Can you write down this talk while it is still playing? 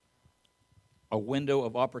a window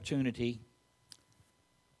of opportunity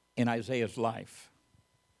in Isaiah's life.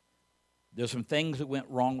 There's some things that went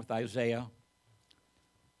wrong with Isaiah,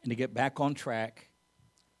 and to get back on track,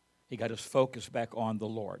 he got his focus back on the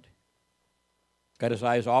Lord. Got his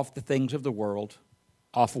eyes off the things of the world,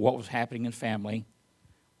 off of what was happening in family,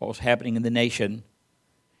 what was happening in the nation,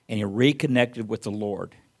 and he reconnected with the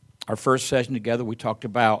Lord. Our first session together, we talked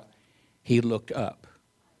about he looked up.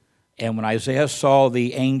 And when Isaiah saw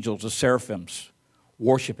the angels, the seraphims,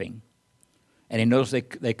 worshiping, and he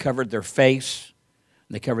noticed they covered their face,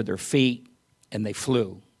 and they covered their feet, and they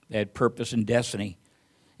flew. They had purpose and destiny.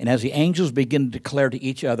 And as the angels begin to declare to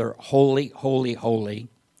each other, holy, holy, holy,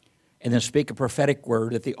 and then speak a prophetic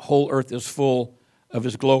word that the whole earth is full of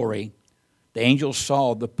his glory, the angels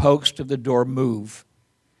saw the post of the door move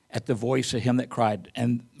at the voice of him that cried.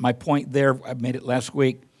 And my point there, I made it last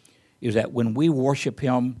week, is that when we worship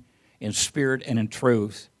him in spirit and in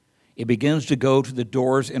truth, it begins to go to the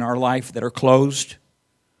doors in our life that are closed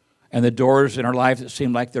and the doors in our life that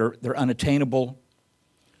seem like they're unattainable.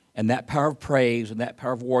 And that power of praise and that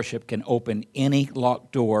power of worship can open any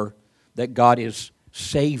locked door that God is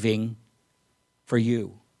saving for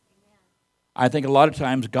you. I think a lot of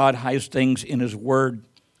times God hides things in his word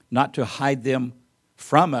not to hide them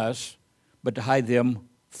from us, but to hide them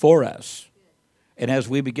for us. And as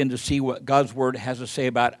we begin to see what God's word has to say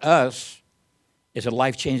about us, it's a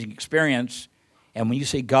life-changing experience. And when you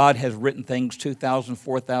see God has written things 2,000,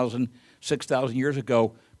 4,000, 6,000 years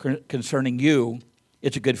ago concerning you,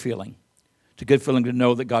 it's a good feeling. It's a good feeling to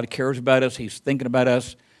know that God cares about us, he's thinking about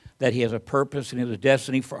us, that he has a purpose and he has a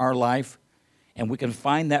destiny for our life. And we can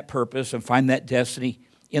find that purpose and find that destiny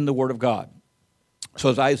in the Word of God. So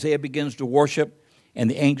as Isaiah begins to worship and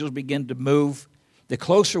the angels begin to move, the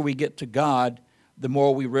closer we get to God, the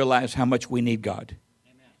more we realize how much we need God.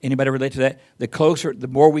 Amen. Anybody relate to that? The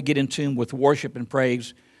more we get in tune with worship and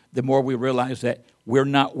praise, the more we realize that we're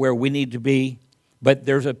not where we need to be, but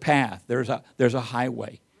there's a path, there's a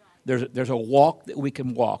highway, there's a walk that we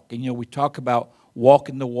can walk. And we talk about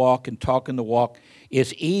walking the walk and talking the walk.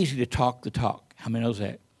 It's easy to talk the talk. How many knows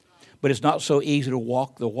that? But it's not so easy to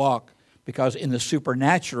walk the walk, because in the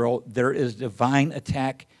supernatural, there is divine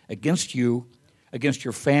attack against you, against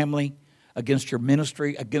your family, against your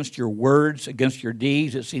ministry, against your words, against your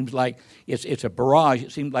deeds. It seems like it's a barrage.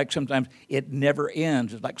 It seems like sometimes it never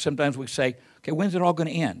ends. It's like sometimes we say, okay, when's it all going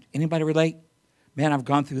to end? Anybody relate? Man, I've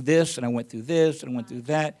gone through this, and I went through this, and I went through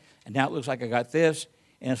that, and now it looks like I got this.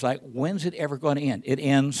 And it's like, when's it ever going to end? It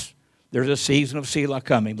ends. There's a season of Selah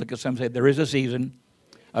coming. Look at some say, there is a season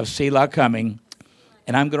of Selah coming,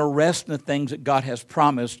 and I'm going to rest in the things that God has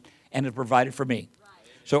promised and has provided for me.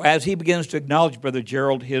 So as he begins to acknowledge, Brother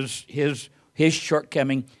Gerald, his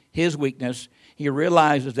shortcoming, his weakness, he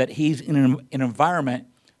realizes that he's in an environment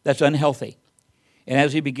that's unhealthy. And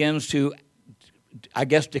as he begins to,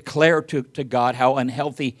 declare to God how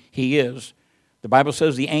unhealthy he is, the Bible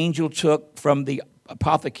says the angel took from the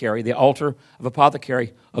apothecary, the altar of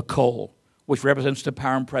apothecary, a coal, which represents the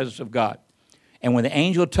power and presence of God. And when the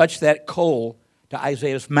angel touched that coal to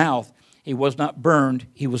Isaiah's mouth, he was not burned,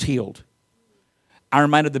 he was healed. I'm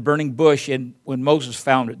reminded of the burning bush, and when Moses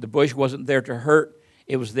found it, the bush wasn't there to hurt,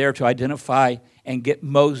 it was there to identify and get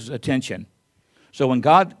Moses' attention. So when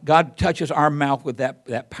God touches our mouth with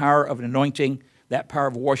that power of an anointing, that power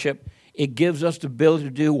of worship, it gives us the ability to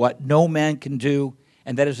do what no man can do,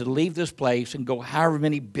 and that is to leave this place and go however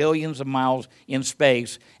many billions of miles in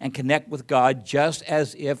space and connect with God just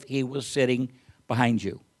as if he was sitting behind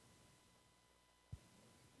you.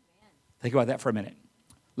 Think about that for a minute.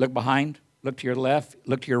 Look behind, look to your left,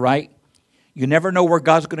 look to your right. You never know where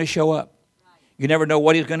God's going to show up. You never know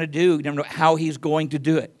what he's going to do. You never know how he's going to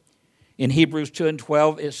do it. In Hebrews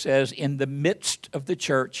 2:12, it says, in the midst of the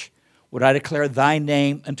church would I declare thy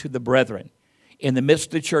name unto the brethren. In the midst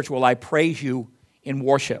of the church will I praise you in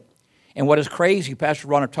worship. And what is crazy, Pastor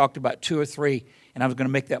Ron talked about 2 or 3, and I was going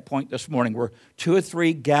to make that point this morning, where 2 or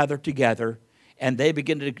 3 gather together, and they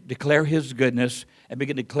begin to declare his goodness and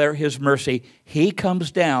begin to declare his mercy. He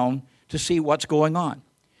comes down to see what's going on.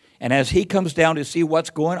 And as he comes down to see what's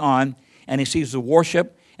going on, and he sees the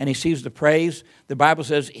worship, and he sees the praise, the Bible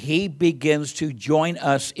says he begins to join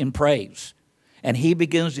us in praise. And he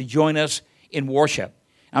begins to join us in worship.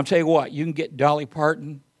 And I'll tell you what, you can get Dolly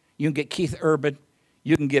Parton, you can get Keith Urban,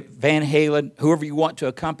 you can get Van Halen, whoever you want to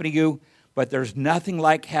accompany you, but there's nothing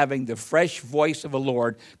like having the fresh voice of the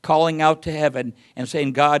Lord calling out to heaven and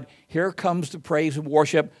saying, God, here comes the praise and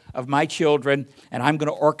worship of my children, and I'm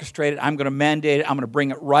going to orchestrate it, I'm going to mandate it, I'm going to bring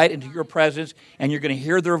it right into your presence, and you're going to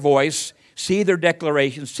hear their voice, see their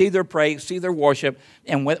declaration, see their praise, see their worship.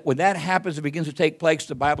 And when that happens, it begins to take place.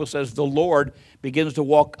 The Bible says the Lord begins to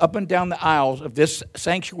walk up and down the aisles of this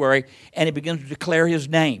sanctuary, and he begins to declare his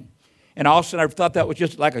name. And all of a sudden, I thought that was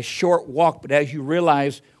just like a short walk, but as you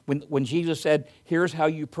realize, when Jesus said, here's how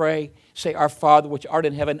you pray, say, Our Father, which art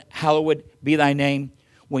in heaven, hallowed be thy name.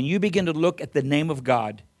 When you begin to look at the name of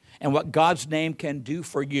God and what God's name can do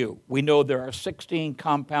for you, we know there are 16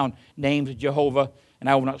 compound names of Jehovah, and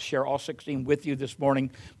I will not share all 16 with you this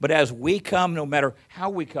morning. But as we come, no matter how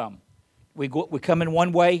we come in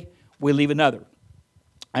one way, we leave another.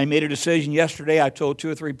 I made a decision yesterday. I told 2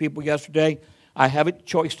 or 3 people yesterday, I have a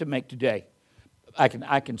choice to make today. I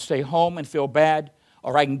can stay home and feel bad,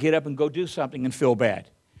 or I can get up and go do something and feel bad.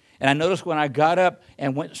 And I noticed when I got up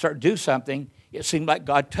and went to start to do something, it seemed like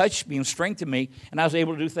God touched me and strengthened me, and I was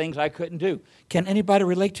able to do things I couldn't do. Can anybody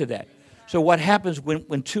relate to that? So what happens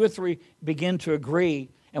when 2 or 3 begin to agree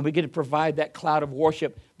and we get to provide that cloud of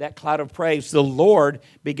worship, that cloud of praise, the Lord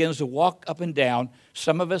begins to walk up and down.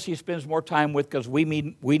 Some of us he spends more time with because we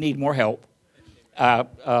need more help.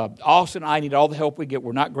 Austin and I need all the help we get.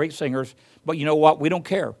 We're not great singers, but you know what? We don't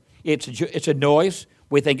care. It's a noise.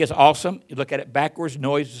 We think it's awesome. You look at it backwards.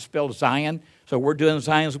 Noise is spelled Zion. So we're doing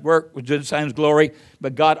Zion's work. We're doing Zion's glory.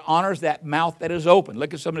 But God honors that mouth that is open.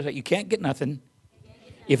 Look at somebody and say, you can't get nothing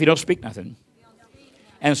if you don't speak nothing.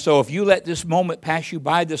 And so if you let this moment pass you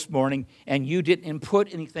by this morning and you didn't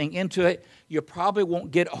input anything into it, you probably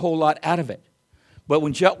won't get a whole lot out of it. But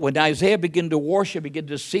when Isaiah began to worship, began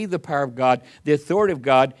to see the power of God, the authority of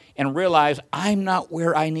God, and realize I'm not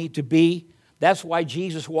where I need to be, that's why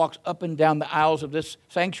Jesus walks up and down the aisles of this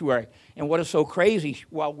sanctuary. And what is so crazy,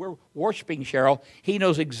 while we're worshiping, Cheryl, he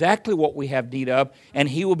knows exactly what we have need of, and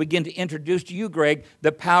he will begin to introduce to you, Greg,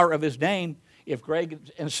 the power of his name. If Greg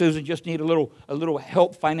and Susan just need a little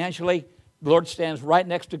help financially, the Lord stands right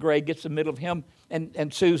next to Greg, gets in the middle of him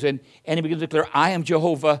and Susan, and he begins to declare, I am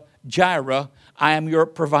Jehovah Jireh, I am your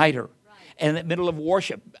provider. And in the middle of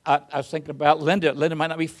worship, I was thinking about Linda. Linda might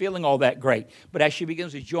not be feeling all that great, but as she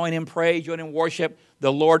begins to join in praise, join in worship,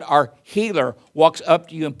 the Lord, our healer, walks up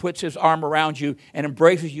to you and puts his arm around you and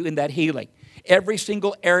embraces you in that healing. Every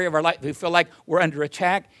single area of our life, if we feel like we're under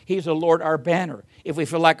attack, he's the Lord, our banner. If we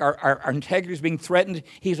feel like our integrity is being threatened,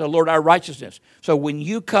 he's the Lord, our righteousness. So when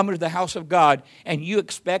you come into the house of God and you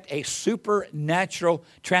expect a supernatural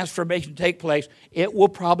transformation to take place, it will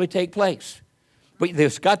probably take place. But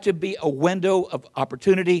there's got to be a window of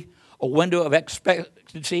opportunity, a window of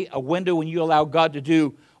expectancy, a window when you allow God to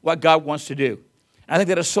do what God wants to do. And I think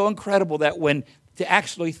that is so incredible that to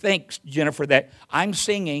actually think, Jennifer, that I'm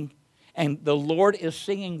singing and the Lord is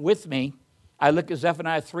singing with me. I look at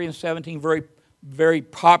Zephaniah 3:17, very, very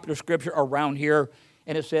popular scripture around here,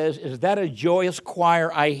 and it says, is that a joyous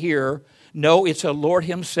choir I hear? No, it's the Lord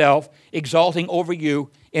himself exalting over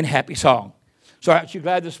you in happy song. So aren't you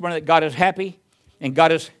glad this morning that God is happy? And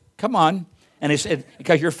God is, come on. And he said,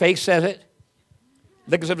 because your face says it.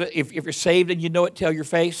 Look at something, if you're saved and you know it, tell your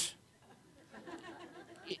face.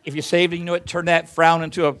 If you're saved and you know it, turn that frown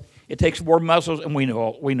into it takes more muscles, and we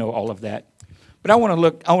know all of that. But I want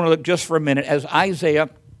to look just for a minute as Isaiah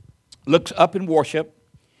looks up in worship,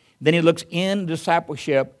 then he looks in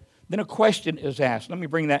discipleship, then a question is asked. Let me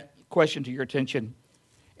bring that question to your attention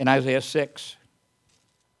in Isaiah 6.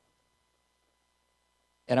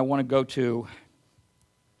 And I want to go to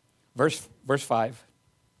Verse 5,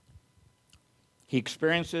 he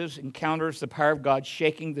encounters the power of God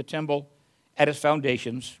shaking the temple at its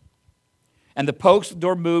foundations. And the posts of the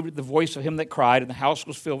door moved at the voice of him that cried, and the house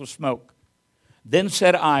was filled with smoke. Then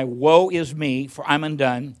said I, woe is me, for I'm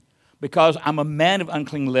undone, because I'm a man of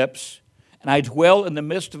unclean lips, and I dwell in the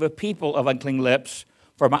midst of a people of unclean lips,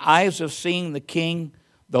 for my eyes have seen the King,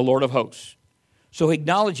 the Lord of hosts. So he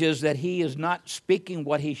acknowledges that he is not speaking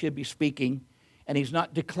what he should be speaking, and he's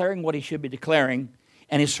not declaring what he should be declaring,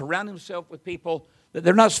 and he's surrounding himself with people that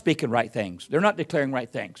they're not speaking right things. They're not declaring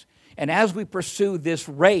right things. And as we pursue this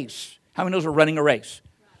race, how many knows we're running a race?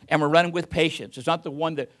 And we're running with patience. It's not the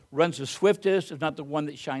one that runs the swiftest. It's not the one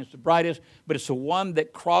that shines the brightest, but it's the one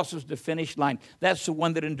that crosses the finish line. That's the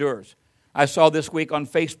one that endures. I saw this week on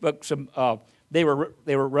Facebook, they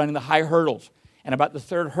were running the high hurdles. And about the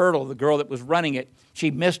third hurdle, the girl that was running it, she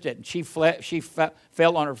missed it. And she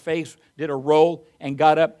fell on her face, did a roll, and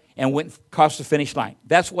got up and went across the finish line.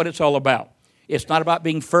 That's what it's all about. It's not about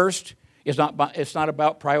being first. It's not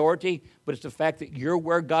about priority, but it's the fact that you're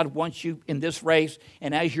where God wants you in this race.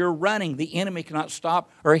 And as you're running, the enemy cannot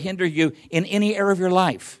stop or hinder you in any area of your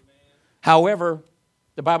life. However,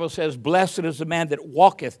 the Bible says, blessed is the man that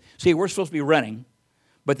walketh. See, we're supposed to be running,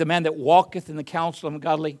 but the man that walketh in the counsel of the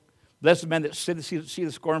godly, blessed the man that see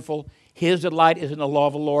the scornful, His delight is in the law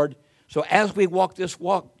of the Lord. So as we walk this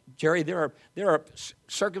walk, Jerry, there are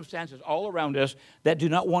circumstances all around us that do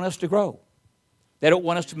not want us to grow. They don't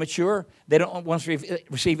want us to mature. They don't want us to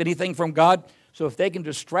receive anything from God. So if they can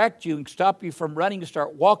distract you and stop you from running to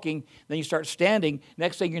start walking, then you start standing.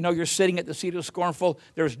 Next thing you know, you're sitting at the seat of the scornful.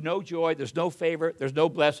 There's no joy. There's no favor. There's no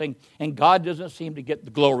blessing. And God doesn't seem to get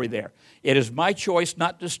the glory there. It is my choice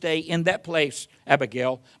not to stay in that place,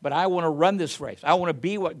 Abigail, but I want to run this race. I want to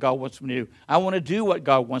be what God wants me to do. I want to do what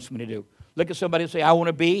God wants me to do. Look at somebody and say, I want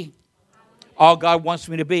to be all God wants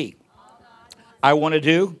me to be. I want to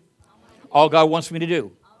do all God wants me to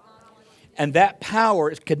do. And that power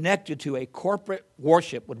is connected to a corporate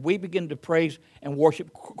worship. When we begin to praise and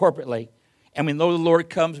worship corporately, and we know the Lord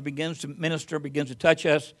comes, begins to minister, begins to touch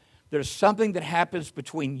us, there's something that happens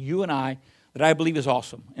between you and I that I believe is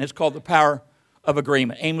awesome. And it's called the power of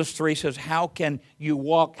agreement. Amos 3 says, how can two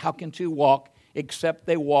walk except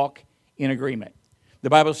they walk in agreement? The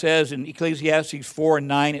Bible says in Ecclesiastes 4 and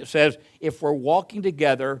 9, it says, if we're walking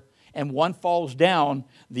together and one falls down,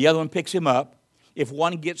 the other one picks him up. If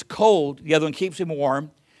one gets cold, the other one keeps him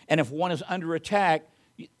warm. And if one is under attack,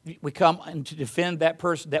 we come in to defend that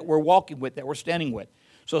person that we're walking with, that we're standing with.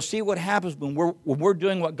 So see what happens when we're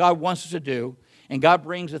doing what God wants us to do, and God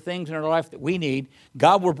brings the things in our life that we need.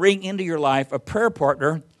 God will bring into your life a prayer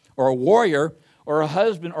partner or a warrior or a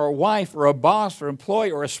husband or a wife or a boss or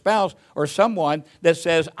employee or a spouse or someone that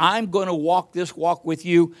says, I'm going to walk this walk with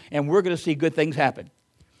you, and we're going to see good things happen.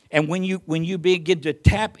 And when you begin to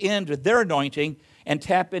tap into their anointing and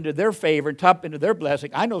tap into their favor and tap into their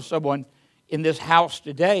blessing, I know someone in this house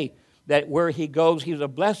today that where he goes, he's a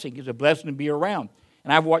blessing. He's a blessing to be around.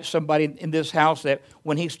 And I've watched somebody in this house that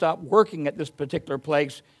when he stopped working at this particular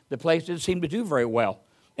place, the place didn't seem to do very well.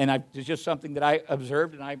 And it's just something that I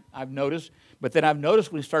observed and I've noticed. But then I've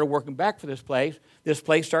noticed when he started working back for this place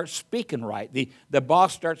starts speaking right. The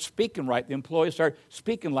boss starts speaking right. The employees start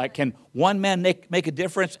speaking like, can one man make a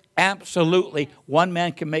difference? Absolutely. One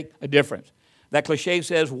man can make a difference. That cliche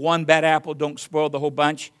says, one bad apple don't spoil the whole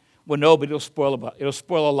bunch. Well, no, but it'll spoil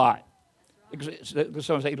a lot.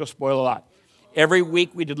 Someone say it'll spoil a lot. Every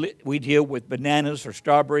week we deal with bananas or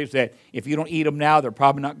strawberries that if you don't eat them now, they're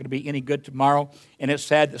probably not going to be any good tomorrow. And it's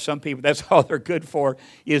sad that some people, that's all they're good for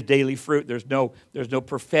is daily fruit. There's no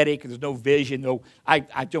prophetic, there's no vision. No, I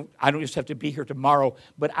don't just have to be here tomorrow,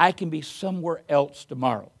 but I can be somewhere else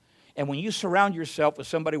tomorrow. And when you surround yourself with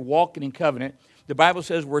somebody walking in covenant, the Bible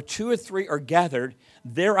says where two or three are gathered,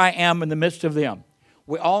 there I am in the midst of them.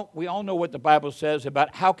 We all know what the Bible says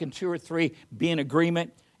about how can two or three be in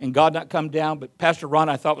agreement and God not come down. But Pastor Ron,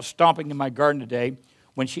 I thought, was stomping in my garden today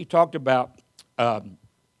when she talked about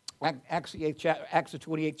Acts the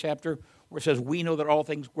 28th chapter, where it says, we know that all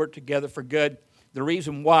things work together for good. The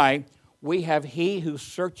reason why, we have he who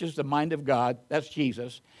searches the mind of God, that's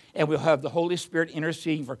Jesus, and we'll have the Holy Spirit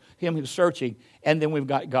interceding for him who's searching, and then we've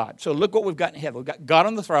got God. So look what we've got in heaven. We've got God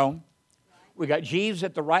on the throne. We've got Jesus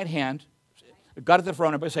at the right hand. God at the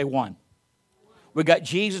throne, everybody say one. We've got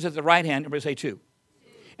Jesus at the right hand, everybody say two.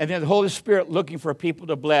 And then the Holy Spirit looking for people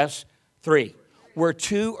to bless, three. Where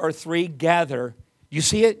two or three gather, you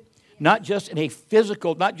see it? Not just in a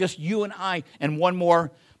physical, not just you and I and one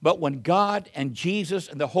more, but when God and Jesus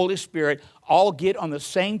and the Holy Spirit all get on the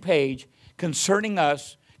same page concerning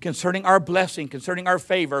us, concerning our blessing, concerning our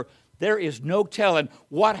favor, there is no telling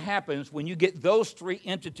what happens when you get those three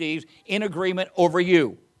entities in agreement over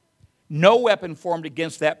you. No weapon formed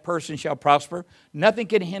against that person shall prosper. Nothing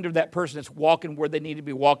can hinder that person that's walking where they need to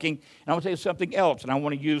be walking. And I want to tell you something else, and I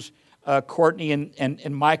want to use Courtney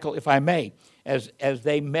and Michael, if I may. As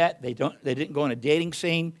they met, they didn't go on a dating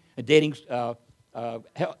scene, a dating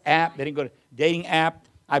app. They didn't go to a dating app.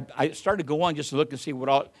 I started to go on just to look and see what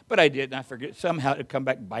all, but I didn't. I forget. Somehow it'd come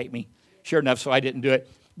back and bite me. Sure enough, so I didn't do it.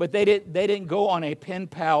 But they didn't go on a pen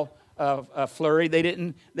pal flurry. They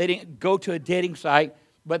didn't go to a dating site.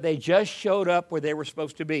 But they just showed up where they were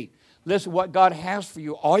supposed to be. Listen, what God has for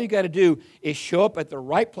you, all you got to do is show up at the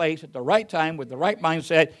right place, at the right time, with the right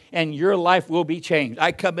mindset, and your life will be changed.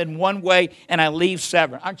 I come in one way, and I leave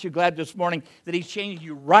seven. Aren't you glad this morning that He's changing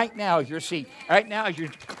you right now as you're seeing, right now as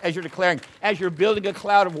you're declaring, as you're building a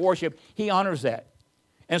cloud of worship, He honors that.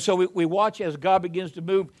 And so we watch as God begins to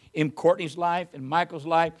move in Courtney's life and Michael's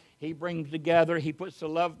life. He brings together, he puts the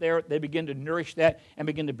love there. They begin to nourish that and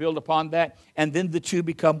begin to build upon that. And then the two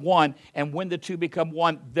become one. And when the two become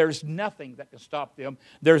one, there's nothing that can stop them.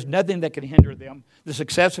 There's nothing that can hinder them. The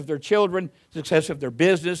success of their children, the success of their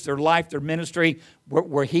business, their life, their ministry,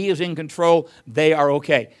 where he is in control, they are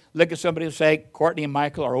okay. Look at somebody and say, Courtney and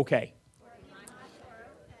Michael are okay.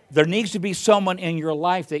 There needs to be someone in your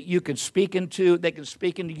life that you can speak into, that can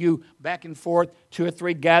speak into you back and forth, 2 or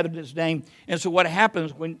 3 gathered in his name. And so what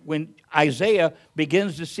happens when Isaiah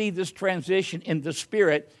begins to see this transition in the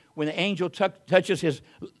Spirit, when the angel touches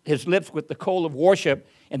his lips with the coal of worship,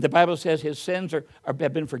 and the Bible says his sins have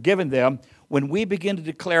been forgiven them, when we begin to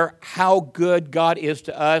declare how good God is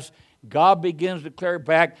to us, God begins to declare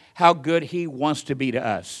back how good he wants to be to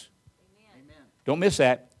us. Amen. Don't miss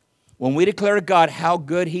that. When we declare to God how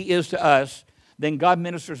good he is to us, then God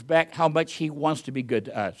ministers back how much he wants to be good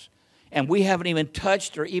to us. And we haven't even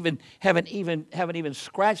touched or haven't even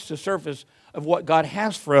scratched the surface of what God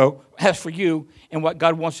has for you and what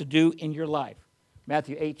God wants to do in your life.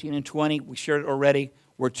 Matthew 18 and 20, we shared it already.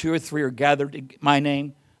 Where 2 or 3 are gathered in my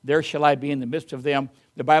name, there shall I be in the midst of them.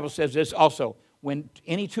 The Bible says this also, when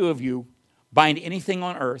any 2 of you bind anything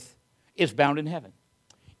on earth, it's bound in heaven.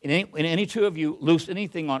 And any 2 of you loose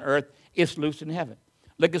anything on earth, it's loosed in heaven.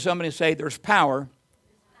 Look at somebody and say, there's power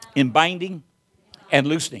in binding and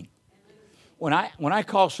loosening. When I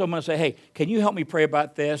call someone and say, hey, can you help me pray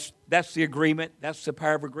about this? That's the agreement. That's the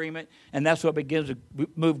power of agreement. And that's what begins to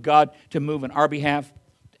move God to move on our behalf.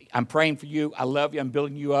 I'm praying for you. I love you. I'm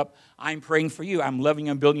building you up. I'm praying for you. I'm loving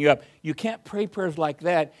you. I'm building you up. You can't pray prayers like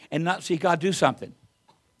that and not see God do something.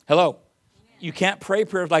 Hello? You can't pray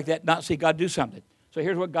prayers like that and not see God do something. So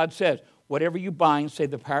here's what God says. Whatever you bind, say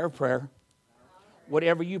the power of prayer.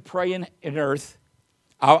 Whatever you pray in earth,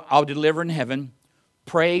 I'll deliver in heaven.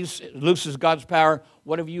 Praise looses God's power.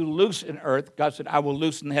 Whatever you loose in earth, God said, I will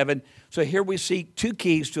loose in heaven. So here we see 2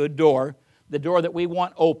 keys to a door. The door that we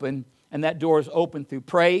want open, and that door is open through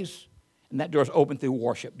praise, and that door is open through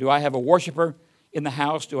worship. Do I have a worshiper in the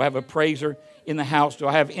house? Do I have a praiser in the house? Do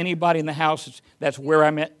I have anybody in the house that's where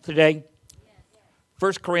I'm at today?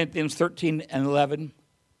 1 Corinthians 13 and 11.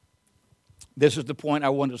 This is the point I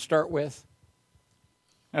wanted to start with.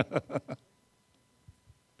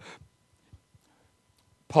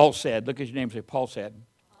 Paul said, look at your name and say, Paul said,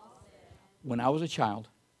 when I was a child,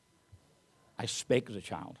 I spake as a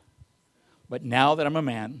child. But now that I'm a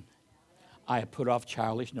man, I have put off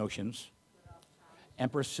childish notions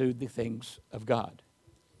and pursued the things of God.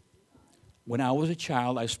 When I was a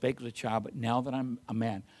child, I spake as a child, but now that I'm a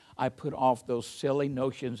man, I put off those silly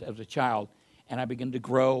notions as a child, and I begin to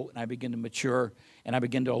grow, and I begin to mature, and I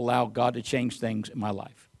begin to allow God to change things in my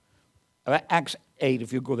life. Acts 8,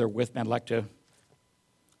 if you go there with me, I'd like to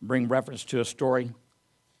bring reference to a story.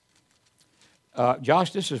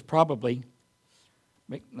 Josh, this is probably,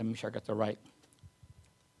 let me make sure I got that right.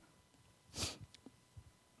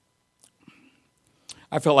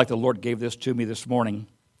 I felt like the Lord gave this to me this morning.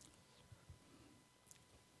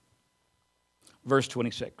 Verse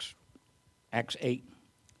 26. Acts 8,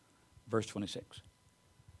 verse 26.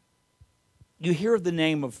 You hear the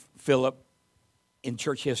name of Philip in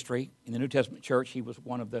church history. In the New Testament church, he was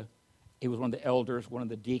one of the elders, one of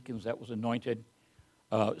the deacons that was anointed.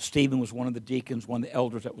 Stephen was one of the deacons, one of the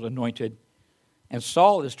elders that was anointed. And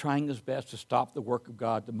Saul is trying his best to stop the work of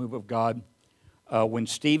God, the move of God. When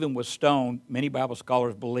Stephen was stoned, many Bible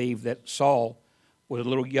scholars believe that Saul was a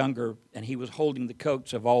little younger, and he was holding the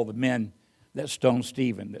coats of all the men that stoned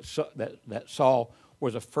Stephen. That Saul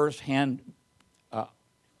was a first-hand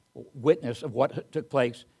witness of what took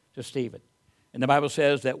place to Stephen. And the Bible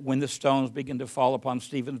says that when the stones began to fall upon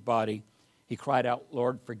Stephen's body, he cried out,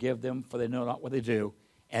 Lord, forgive them, for they know not what they do.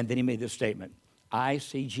 And then he made this statement, I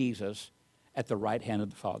see Jesus at the right hand of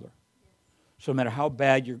the Father. So no matter how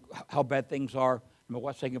bad things are, no matter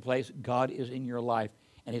what's taking place, God is in your life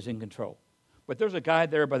and He's in control. But there's a guy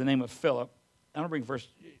there by the name of Philip. I'm going to bring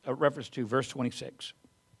a reference to verse 26.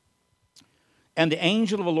 And the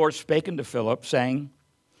angel of the Lord spake unto Philip, saying,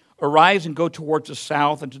 Arise and go towards the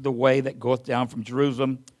south unto the way that goeth down from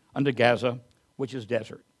Jerusalem unto Gaza, which is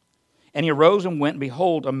desert. And he arose and went, and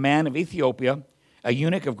behold, a man of Ethiopia, a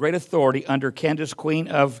eunuch of great authority under Candace, queen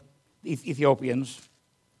of the Ethiopians,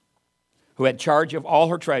 who had charge of all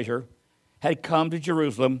her treasure, had come to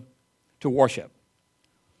Jerusalem to worship.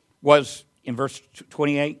 Was, in verse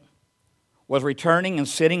 28, was returning and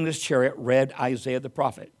sitting in his chariot, read Isaiah the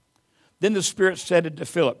prophet. Then the Spirit said unto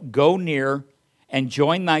Philip, Go near and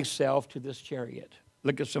join thyself to this chariot.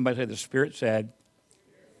 Look at somebody say, the Spirit said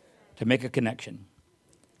to make a connection.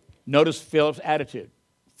 Notice Philip's attitude.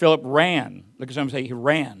 Philip ran. Look at somebody say, he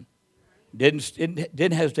ran.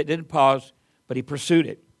 Didn't hesitate, didn't pause, but he pursued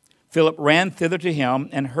it. Philip ran thither to him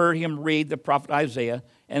and heard him read the prophet Isaiah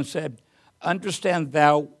and said, Understand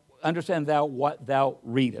thou what thou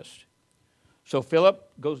readest. So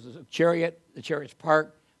Philip goes to the chariot's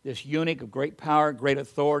parked. This eunuch of great power, great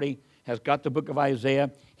authority, has got the book of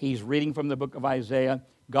Isaiah. He's reading from the book of Isaiah.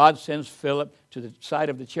 God sends Philip to the side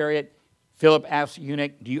of the chariot. Philip asks the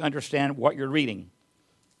eunuch, do you understand what you're reading?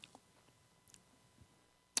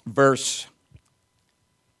 Verse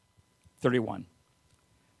 31.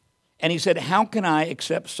 And he said, how can I,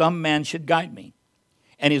 except some man should guide me?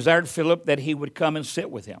 And he desired Philip that he would come and sit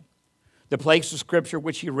with him. The place of Scripture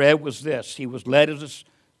which he read was this: he was led as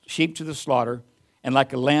a sheep to the slaughter, and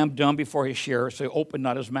like a lamb dumb before his shearer, so he opened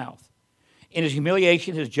not his mouth. In his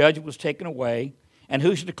humiliation his judgment was taken away, and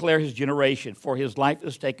who should declare his generation? For his life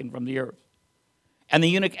is taken from the earth. And the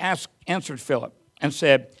eunuch answered Philip and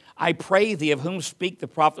said, I pray thee, of whom speak the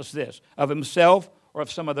prophets this? Of himself or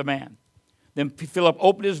of some other man? Then Philip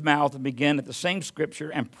opened his mouth and began at the same Scripture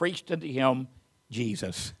and preached unto him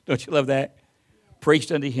Jesus. Don't you love that? Yeah.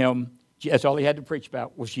 Preached unto him. That's all he had to preach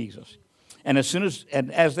about was Jesus. And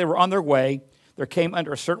as they were on their way, there came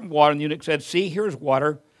under a certain water, and the eunuch said, see, here is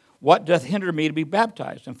water. What doth hinder me to be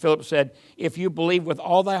baptized? And Philip said, if you believe with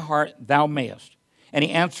all thy heart, thou mayest. And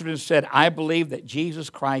he answered and said, I believe that Jesus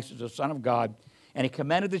Christ is the Son of God. And he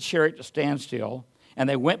commanded the chariot to stand still. And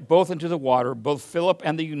they went both into the water, both Philip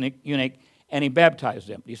and the eunuch, and he baptized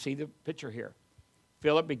them. Do you see the picture here?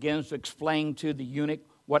 Philip begins to explain to the eunuch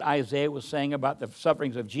what Isaiah was saying about the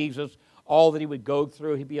sufferings of Jesus, all that he would go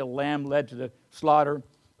through. He'd be a lamb led to the slaughter.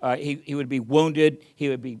 He would be wounded.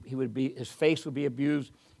 His face would be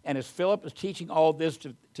abused. And as Philip is teaching all this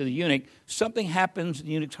to the eunuch, something happens in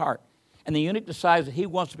the eunuch's heart. And the eunuch decides that he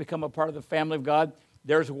wants to become a part of the family of God.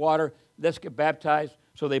 There's water. Let's get baptized.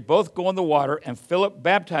 So they both go in the water, and Philip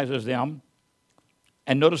baptizes them.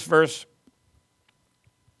 And notice verse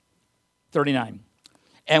 39.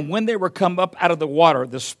 And when they were come up out of the water,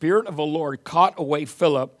 the Spirit of the Lord caught away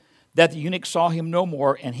Philip, that the eunuch saw him no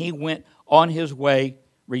more, and he went on his way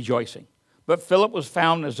rejoicing. But Philip was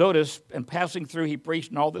found in Azotus, and passing through, he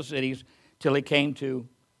preached in all the cities till he came to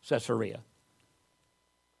Caesarea.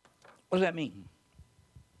 What does that mean?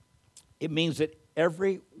 It means that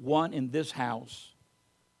everyone in this house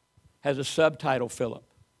has a subtitle, Philip.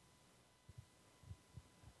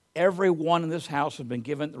 Everyone in this house has been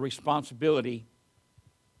given the responsibility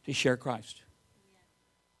to share Christ.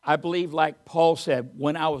 I believe, like Paul said,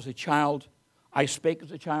 when I was a child, I spake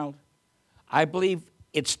as a child. I believe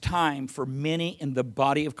it's time for many in the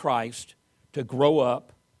body of Christ to grow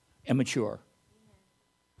up and mature.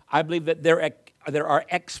 I believe that there are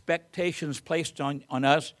expectations placed on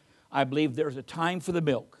us. I believe there's a time for the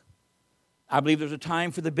milk. I believe there's a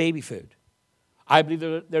time for the baby food. I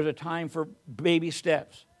believe there's a time for baby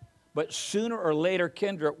steps. But sooner or later,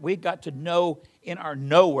 Kendra, we got to know in our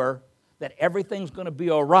knower that everything's going to be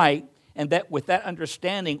all right, and that with that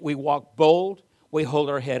understanding, we walk bold, we hold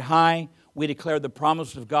our head high, we declare the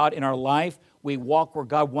promises of God in our life, we walk where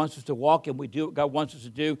God wants us to walk, and we do what God wants us to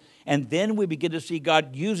do, and then we begin to see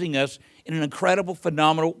God using us in an incredible,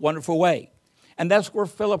 phenomenal, wonderful way. And that's where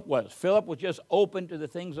Philip was. Philip was just open to the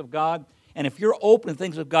things of God. And if you're open to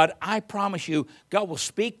things of God, I promise you, God will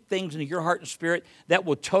speak things into your heart and spirit that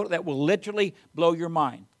will literally blow your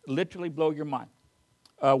mind. Literally blow your mind.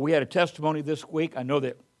 We had a testimony this week. I know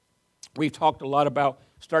that we've talked a lot about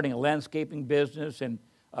starting a landscaping business and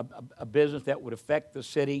a business that would affect the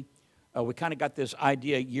city. We kind of got this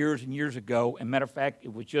idea years and years ago. And matter of fact,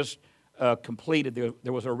 it was just completed.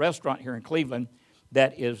 There was a restaurant here in Cleveland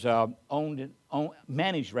that is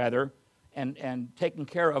managed and taken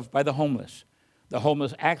care of by the homeless. The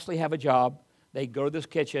homeless actually have a job. They go to this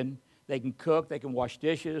kitchen. They can cook. They can wash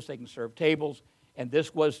dishes. They can serve tables. And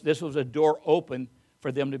this was a door open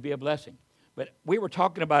for them to be a blessing. But we were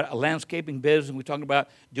talking about a landscaping business. We were talking about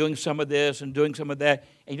doing some of this and doing some of that.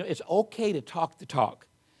 And it's okay to talk the talk.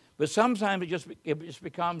 But sometimes it just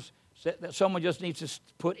becomes that someone just needs to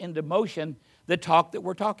put into motion the talk that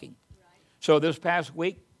we're talking. Right. So this past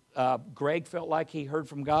week, Greg felt like he heard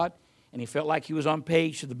from God. And he felt like he was on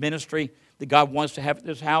page to the ministry that God wants to have at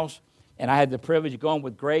this house. And I had the privilege of going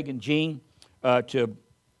with Greg and Jean to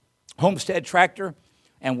Homestead Tractor.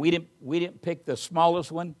 And we didn't pick the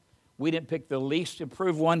smallest one. We didn't pick the least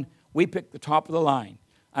improved one. We picked the top of the line.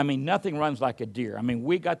 I mean, nothing runs like a deer. I mean,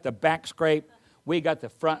 we got the back scrape. We got the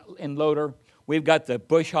front end loader. We've got the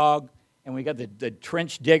bush hog. And we got the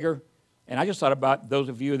trench digger. And I just thought about those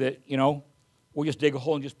of you that, we'll just dig a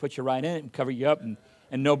hole and just put you right in it and cover you up and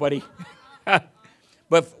nobody.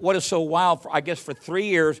 But what is so wild, for 3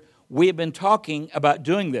 years, we have been talking about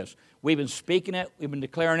doing this. We've been speaking it. We've been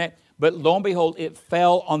declaring it. But lo and behold, it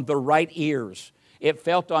fell on the right ears. It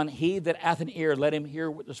fell on he that hath an ear, let him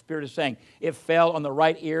hear what the Spirit is saying. It fell on the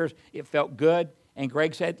right ears. It felt good. And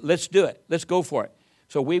Greg said, let's do it. Let's go for it.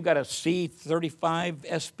 So we've got a C35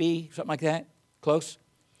 SB, something like that. Close.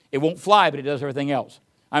 It won't fly, but it does everything else.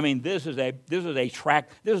 I mean, this is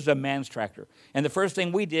a man's tractor. And the first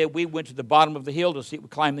thing we did, we went to the bottom of the hill to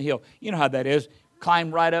climb the hill. You know how that is.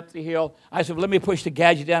 Climb right up the hill. I said, well, let me push the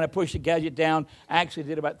gadget down. I pushed the gadget down. I actually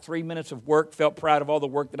did about 3 minutes of work, felt proud of all the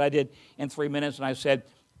work that I did in 3 minutes. And I said,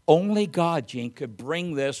 only God, Gene, could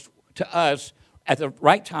bring this to us at the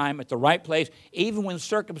right time, at the right place, even when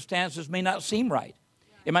circumstances may not seem right.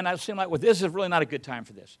 It might not seem like, well, this is really not a good time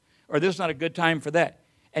for this, or this is not a good time for that.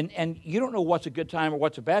 And you don't know what's a good time or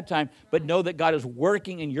what's a bad time, but know that God is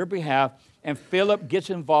working in your behalf. And Philip gets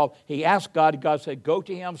involved. He asked God. God said, go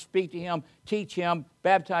to him, speak to him, teach him,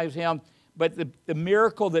 baptize him. But the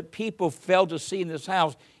miracle that people failed to see in this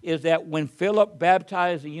house is that when Philip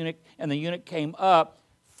baptized the eunuch and the eunuch came up,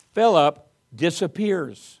 Philip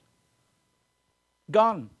disappears.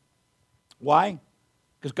 Gone. Why?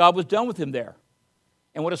 Because God was done with him there.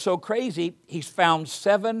 And what is so crazy, he's found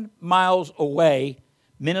 7 miles away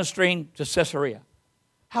ministering to Caesarea.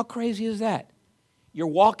 How crazy is that? You're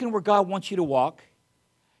walking where God wants you to walk.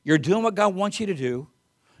 You're doing what God wants you to do.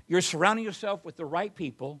 You're surrounding yourself with the right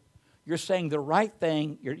people. You're saying the right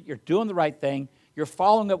thing. You're doing the right thing. You're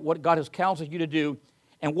following up what God has counseled you to do.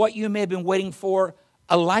 And what you may have been waiting for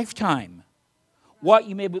a lifetime. What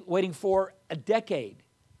you may have been waiting for a decade.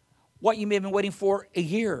 What you may have been waiting for a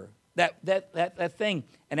year. That thing.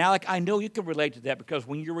 And Alec, I know you can relate to that because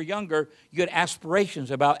when you were younger, you had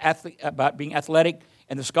aspirations about being athletic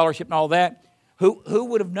and the scholarship and all that. Who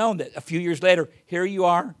would have known that a few years later, here you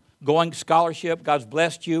are, going scholarship, God's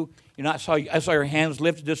blessed you. I saw your hands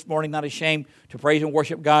lifted this morning, not ashamed to praise and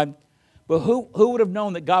worship God. But who would have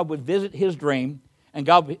known that God would visit his dream and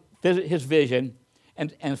God would visit his vision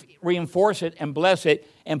and reinforce it and bless it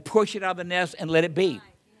and push it out of the nest and let it be.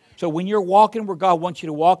 So when you're walking where God wants you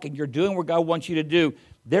to walk and you're doing what God wants you to do,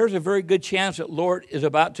 there's a very good chance that Lord is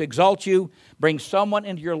about to exalt you, bring someone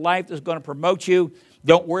into your life that's going to promote you.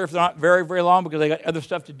 Don't worry if they're not very, very long because they got other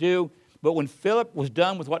stuff to do. But when Philip was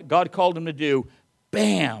done with what God called him to do,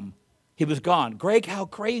 bam, he was gone. Greg, how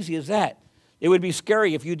crazy is that? It would be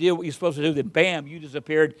scary if you did what you're supposed to do, then bam, you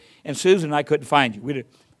disappeared, and Susan and I couldn't find you.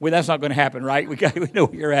 That's not going to happen, right? We know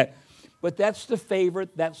where you're at. But that's the favor,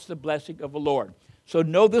 that's the blessing of the Lord. So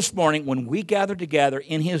know this morning, when we gather together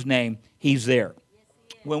in his name, he's there.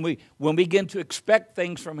 When we begin to expect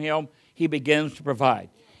things from him, he begins to provide.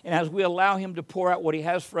 And as we allow him to pour out what he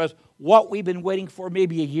has for us, what we've been waiting for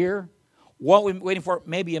maybe a year, what we've been waiting for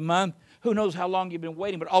maybe a month, who knows how long you've been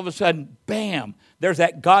waiting, but all of a sudden, bam, there's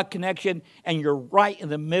that God connection, and you're right in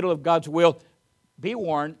the middle of God's will. Be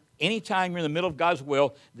warned, anytime you're in the middle of God's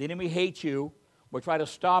will, the enemy hates you, will try to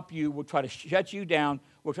stop you, will try to shut you down,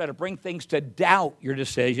 will try to bring things to doubt your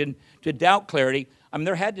decision, to doubt clarity. I mean,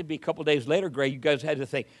 there had to be a couple days later, Greg, you guys had to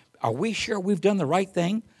think, are we sure we've done the right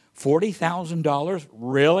thing? $40,000?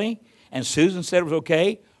 Really? And Susan said it was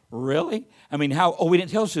okay? Really? I mean, how? Oh, we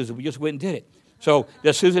didn't tell Susan. We just went and did it. So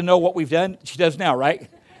does Susan know what we've done? She does now, right?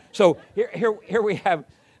 So here we have,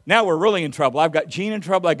 now we're really in trouble. I've got Gene in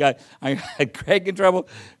trouble. I got Greg in trouble.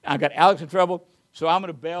 I got Alex in trouble. So I'm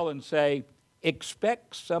going to bail and say,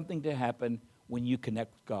 expect something to happen when you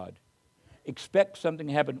connect with God. Expect something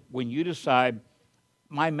to happen when you decide,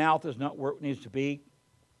 my mouth is not where it needs to be.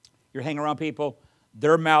 You're hanging around people.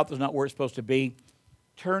 Their mouth is not where it's supposed to be.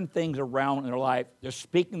 Turn things around in their life. They're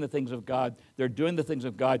speaking the things of God. They're doing the things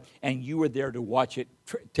of God. And you are there to watch it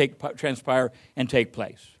transpire and take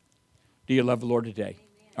place. Do you love the Lord today?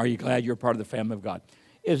 Amen. Are you glad you're part of the family of God?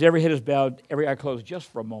 As every head is bowed, every eye closed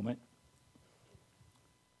just for a moment.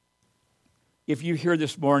 If you're here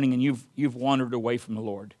this morning and you've wandered away from the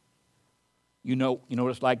Lord, you know what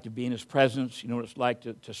it's like to be in his presence. You know what it's like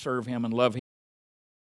to serve him and love him.